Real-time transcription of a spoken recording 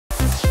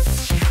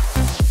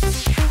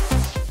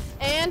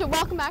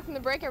back from the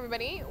break,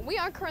 everybody. We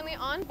are currently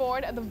on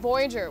board the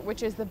Voyager,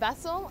 which is the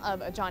vessel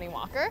of Johnnie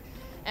Walker.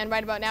 And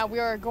right about now, we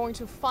are going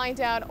to find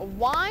out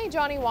why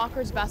Johnnie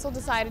Walker's vessel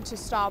decided to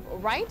stop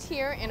right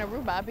here in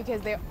Aruba,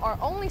 because they are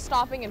only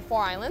stopping in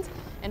 4 islands,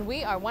 and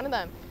we are one of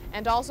them.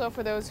 And also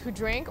for those who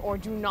drink or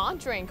do not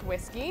drink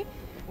whiskey,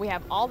 we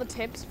have all the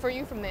tips for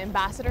you from the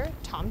ambassador,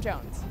 Tom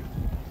Jones.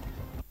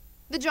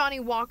 The Johnnie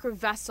Walker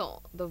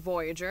vessel, the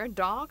Voyager,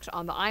 docked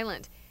on the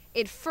island.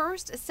 It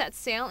first set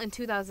sail in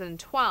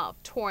 2012,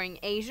 touring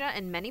Asia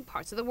and many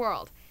parts of the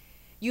world.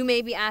 You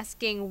may be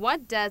asking,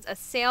 what does a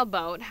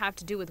sailboat have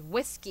to do with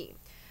whiskey?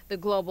 The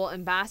global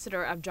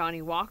ambassador of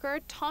Johnnie Walker,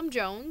 Tom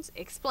Jones,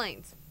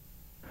 explains.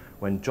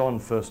 When John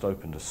first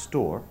opened a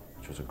store,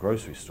 which was a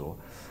grocery store,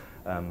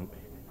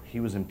 he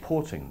was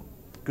importing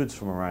goods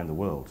from around the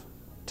world.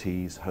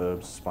 Teas,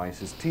 herbs,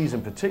 spices. Teas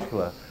in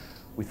particular,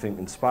 we think,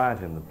 inspired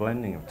him, the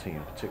blending of tea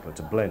in particular,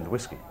 to blend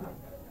whiskey.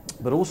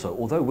 But also,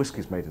 although whiskey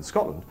is made in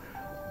Scotland,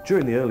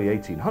 during the early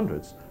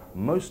 1800s,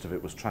 most of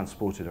it was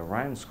transported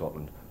around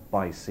Scotland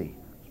by sea.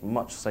 It's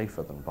much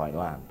safer than by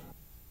land.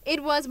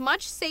 It was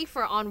much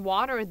safer on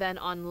water than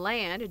on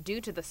land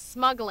due to the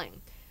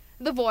smuggling.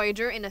 The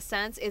Voyager, in a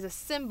sense, is a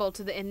symbol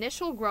to the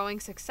initial growing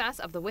success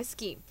of the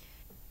whiskey.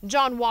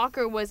 John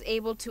Walker was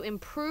able to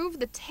improve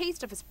the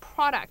taste of his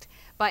product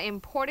by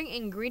importing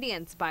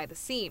ingredients by the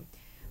sea.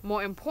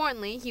 More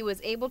importantly, he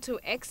was able to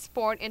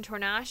export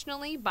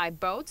internationally by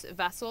boats,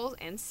 vessels,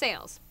 and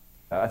sails.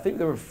 I think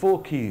there are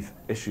 4 key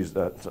things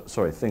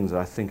that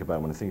I think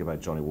about when I think about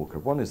Johnnie Walker.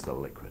 One is the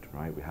liquid,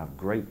 right? We have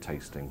great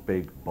tasting,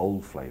 big,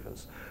 bold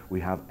flavors. We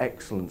have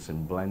excellence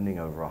in blending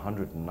over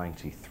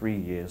 193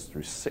 years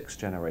through 6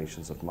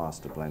 generations of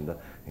master blender,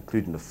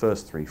 including the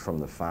first 3 from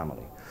the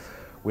family.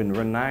 We're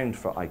renowned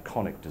for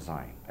iconic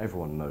design.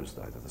 Everyone knows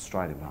though that the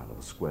striding handle,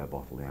 the square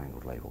bottle, the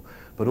angled label,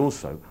 but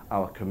also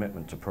our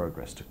commitment to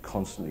progress, to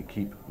constantly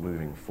keep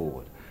moving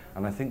forward.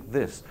 And I think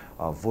this,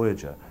 our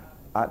Voyager,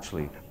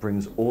 actually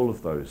brings all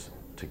of those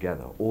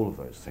together, all of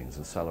those things,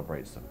 and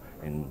celebrates them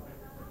in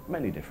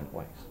many different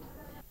ways.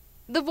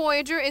 The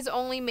Voyager is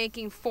only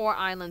making 4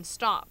 island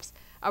stops.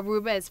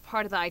 Aruba is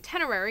part of the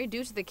itinerary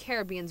due to the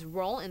Caribbean's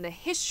role in the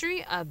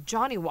history of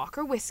Johnnie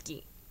Walker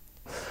whiskey.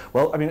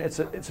 Well, I mean, it's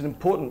an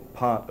important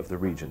part of the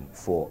region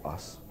for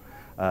us.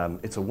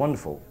 It's a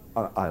wonderful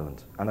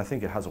island, and I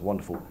think it has a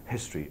wonderful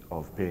history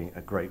of being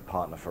a great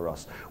partner for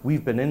us.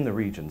 We've been in the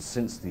region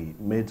since the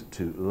mid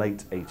to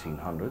late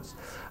 1800s,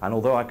 and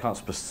although I can't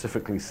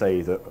specifically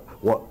say that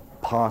what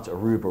part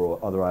Aruba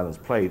or other islands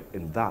played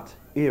in that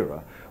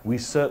era, we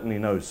certainly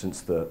know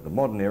since the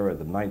modern era,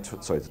 the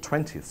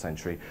 20th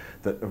century,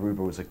 that Aruba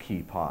was a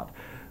key part.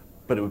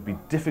 But it would be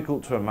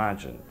difficult to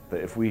imagine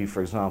that if we,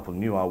 for example,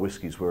 knew our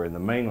whiskies were in the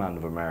mainland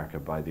of America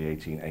by the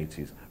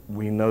 1880s,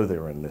 we know they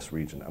were in this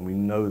region, and we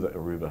know that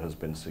Aruba has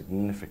been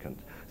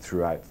significant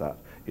throughout that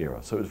era.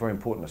 So it was very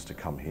important to us to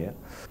come here.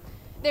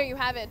 There you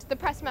have it. The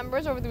press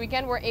members over the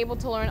weekend were able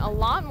to learn a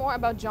lot more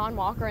about John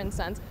Walker and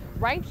Sons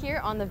right here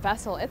on the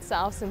vessel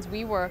itself, since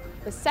we were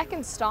the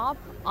 2nd stop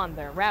on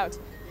their route.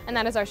 And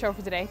that is our show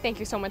for today. Thank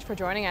you so much for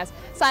joining us.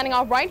 Signing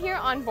off right here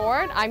on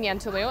board, I'm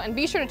Yentl, and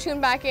be sure to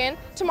tune back in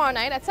tomorrow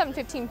night at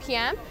 7:15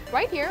 p.m.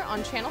 right here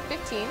on Channel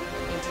 15 in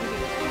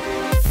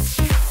TV.